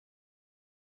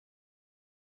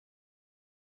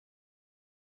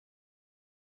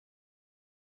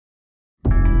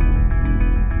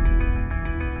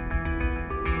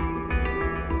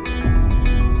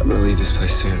this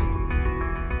place soon.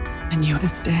 I knew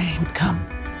this day would come.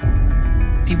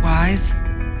 Be wise,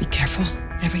 be careful.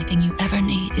 Everything you ever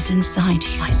need is inside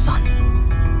you, my son.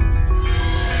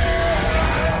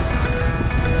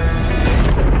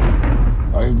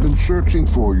 I have been searching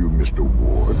for you, Mr.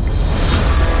 Ward.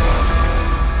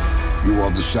 You are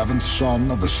the seventh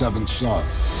son of a seventh son.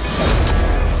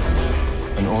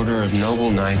 An order of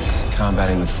noble knights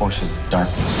combating the forces of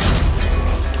darkness.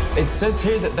 It says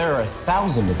here that there are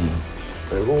 1,000 of you.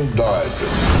 They've all died.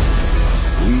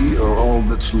 We are all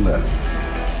that's left.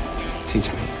 Teach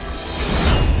me.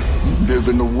 You live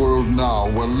in a world now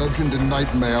where legend and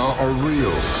nightmare are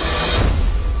real.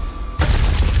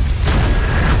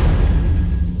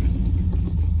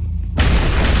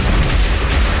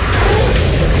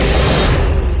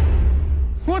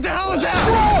 What the hell is that?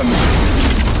 Run!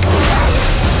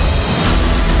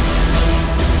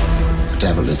 The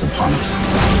devil is upon us.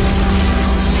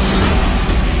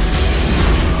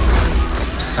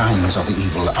 Signs of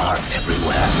evil are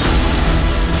everywhere.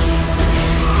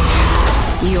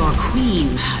 Your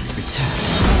queen has returned.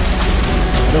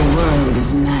 The world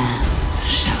of man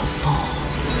shall fall.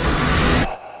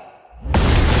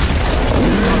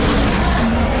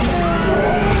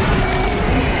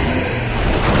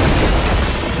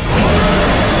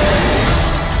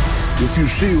 If you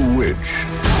see a witch,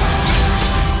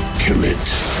 kill it.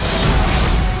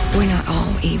 We're not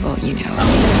all evil, you know.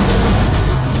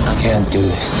 I can't do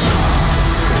this.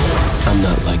 I'm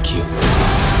not like you.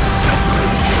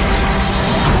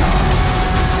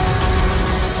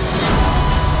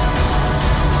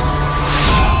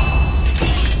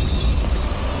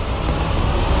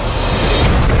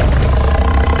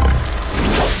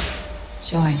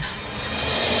 Join us.